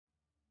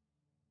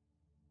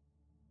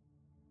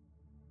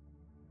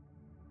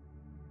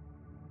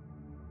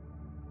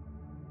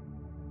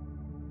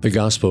The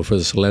Gospel for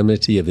the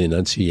Solemnity of the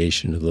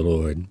Annunciation of the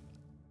Lord.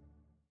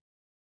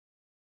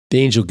 The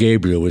angel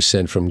Gabriel was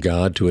sent from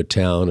God to a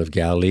town of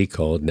Galilee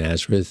called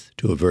Nazareth,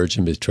 to a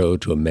virgin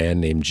betrothed to a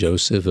man named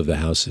Joseph of the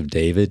house of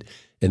David,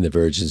 and the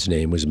virgin's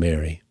name was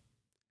Mary.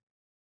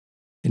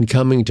 In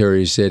coming to her,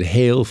 he said,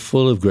 "Hail,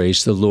 full of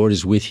grace, the Lord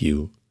is with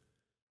you."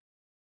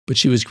 But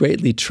she was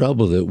greatly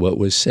troubled at what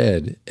was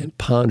said, and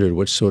pondered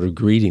what sort of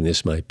greeting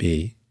this might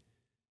be.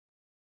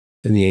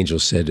 Then the angel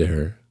said to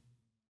her,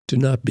 "Do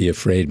not be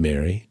afraid,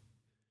 Mary.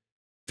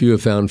 If you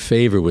have found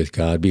favor with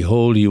God,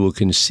 behold, you will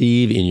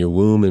conceive in your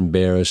womb and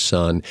bear a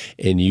son,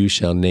 and you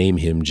shall name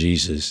him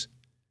Jesus.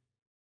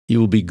 He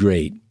will be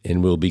great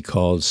and will be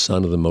called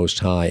Son of the Most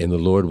High, and the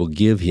Lord will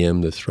give him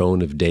the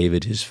throne of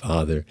David his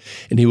father,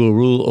 and he will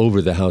rule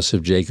over the house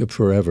of Jacob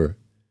forever.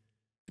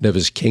 And of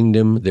his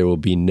kingdom there will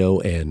be no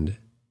end."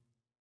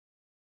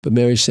 But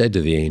Mary said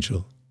to the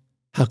angel,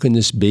 "How can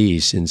this be,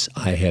 since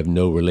I have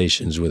no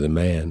relations with a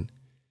man?"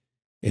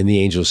 And the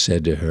angel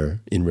said to her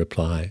in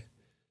reply,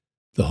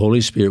 "The Holy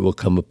Spirit will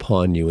come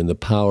upon you, and the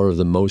power of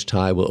the Most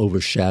High will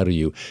overshadow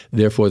you.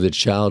 Therefore the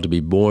child to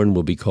be born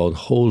will be called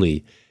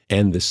Holy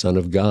and the Son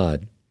of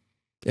God.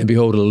 And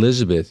behold,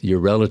 Elizabeth, your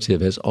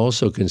relative, has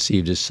also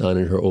conceived a son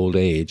in her old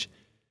age.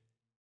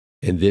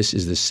 And this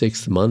is the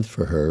 6th month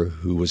for her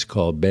who was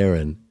called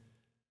barren.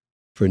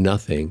 For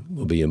nothing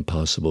will be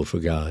impossible for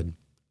God."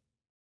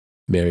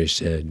 Mary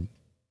said,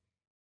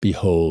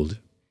 "Behold,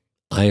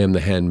 I am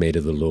the handmaid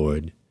of the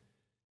Lord.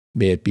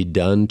 May it be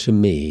done to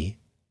me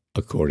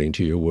according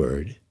to your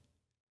word."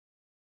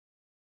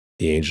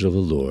 The angel of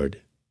the Lord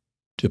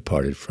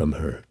departed from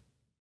her.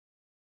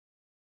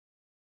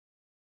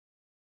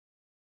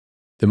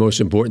 The most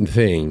important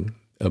thing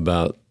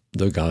about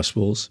the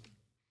Gospels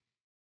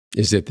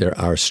is that they're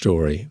our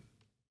story.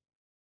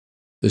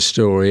 The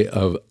story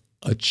of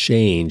a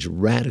change,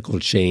 radical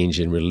change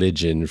in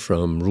religion,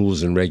 from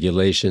rules and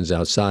regulations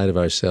outside of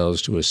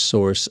ourselves to a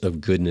source of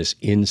goodness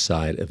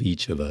inside of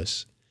each of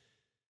us.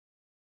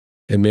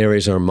 And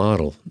Mary's our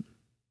model.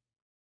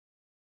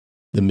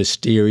 The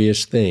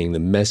mysterious thing, the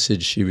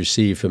message she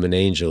received from an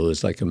angel,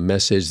 is like a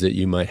message that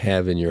you might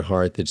have in your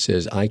heart that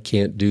says, "I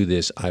can't do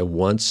this. I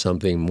want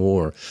something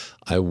more.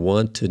 I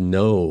want to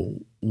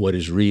know what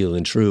is real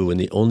and true." And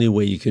the only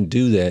way you can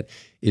do that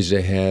is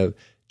to have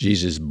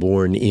Jesus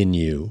born in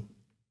you,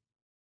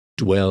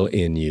 dwell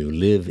in you,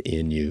 live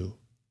in you.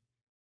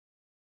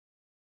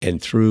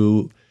 And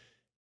through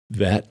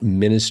that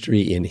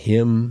ministry in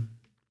him,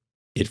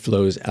 it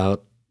flows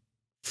out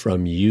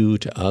from you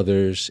to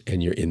others,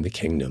 and you're in the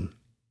kingdom.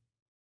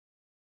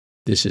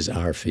 This is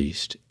our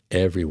feast,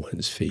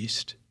 everyone's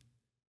feast,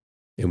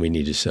 and we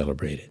need to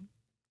celebrate it.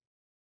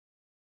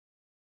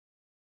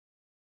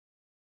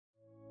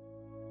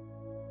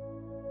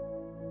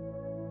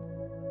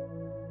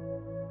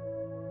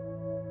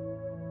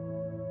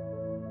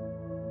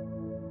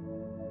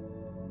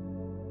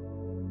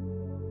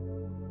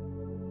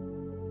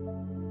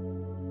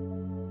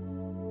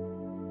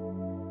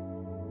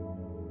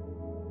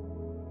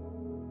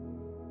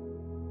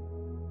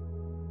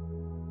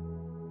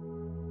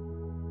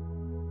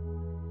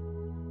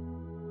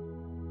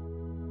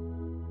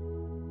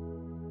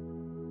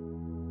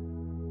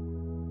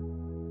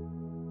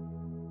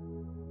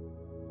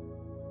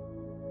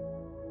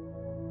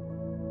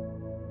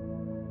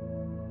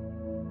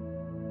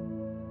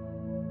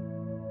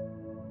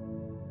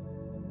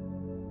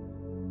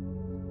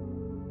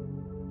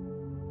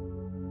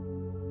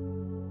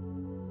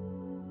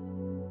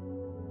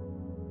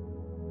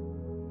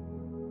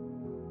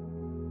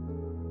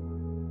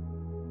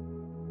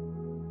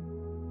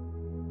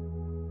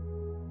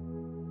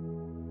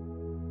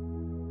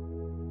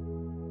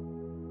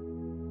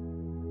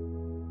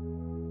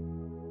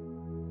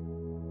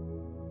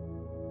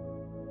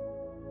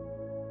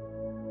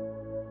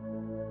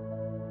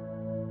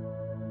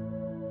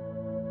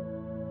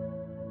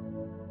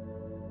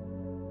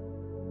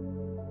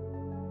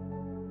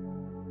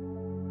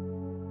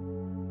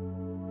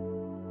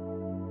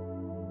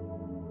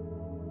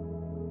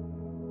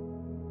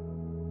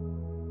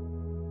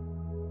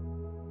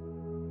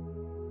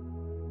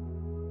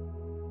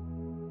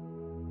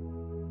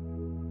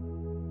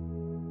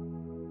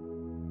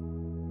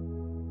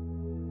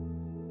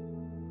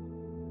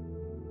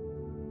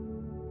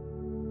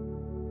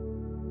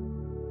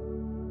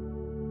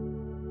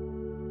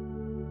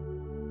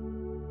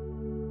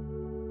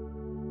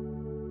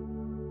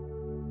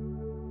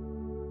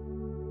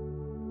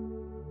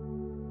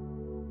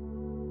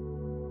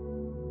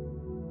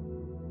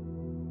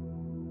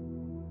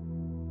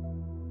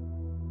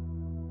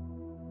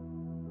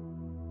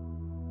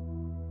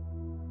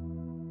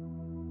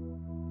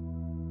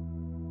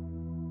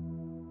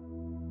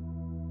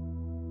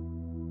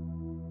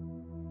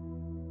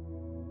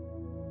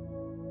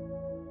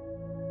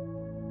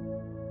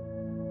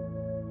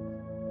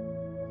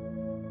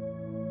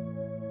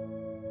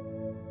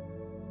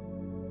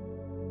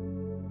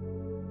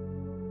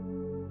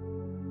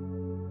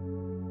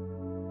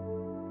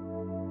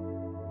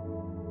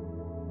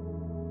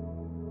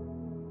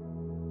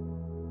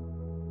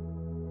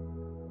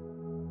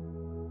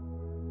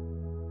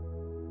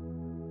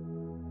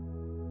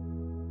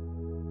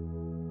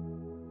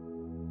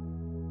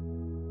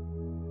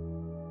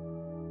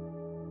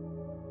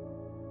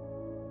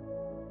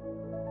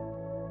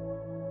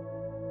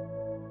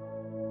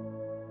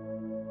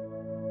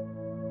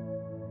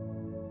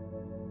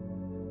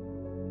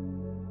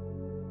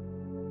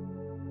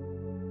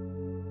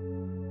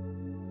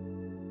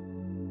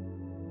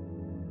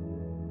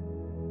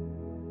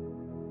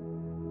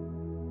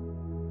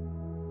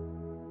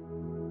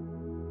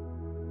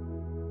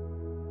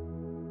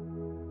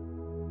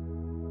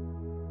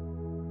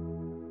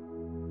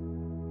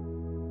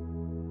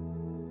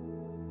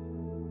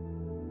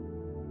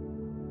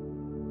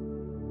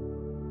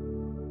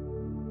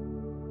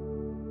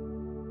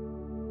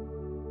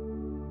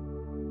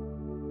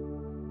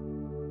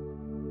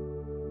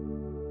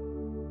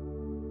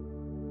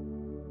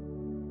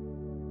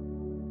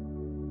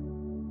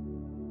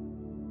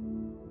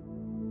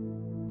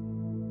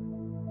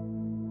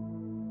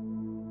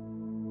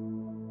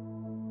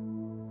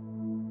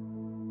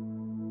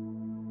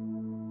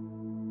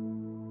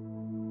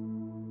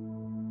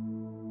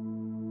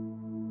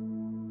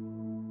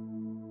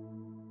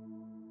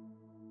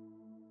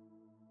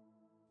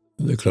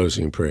 The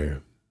closing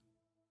prayer.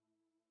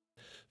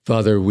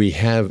 Father, we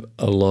have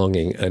a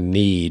longing, a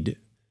need,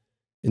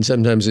 and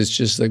sometimes it's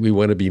just like we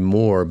want to be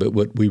more, but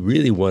what we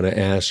really want to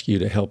ask you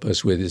to help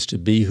us with is to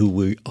be who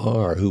we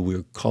are, who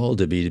we're called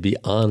to be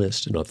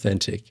honest and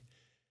authentic.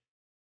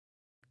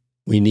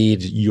 We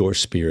need your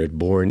Spirit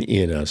born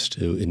in us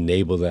to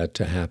enable that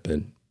to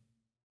happen.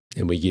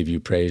 And we give you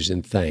praise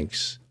and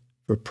thanks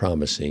for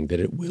promising that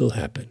it will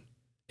happen.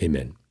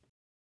 Amen.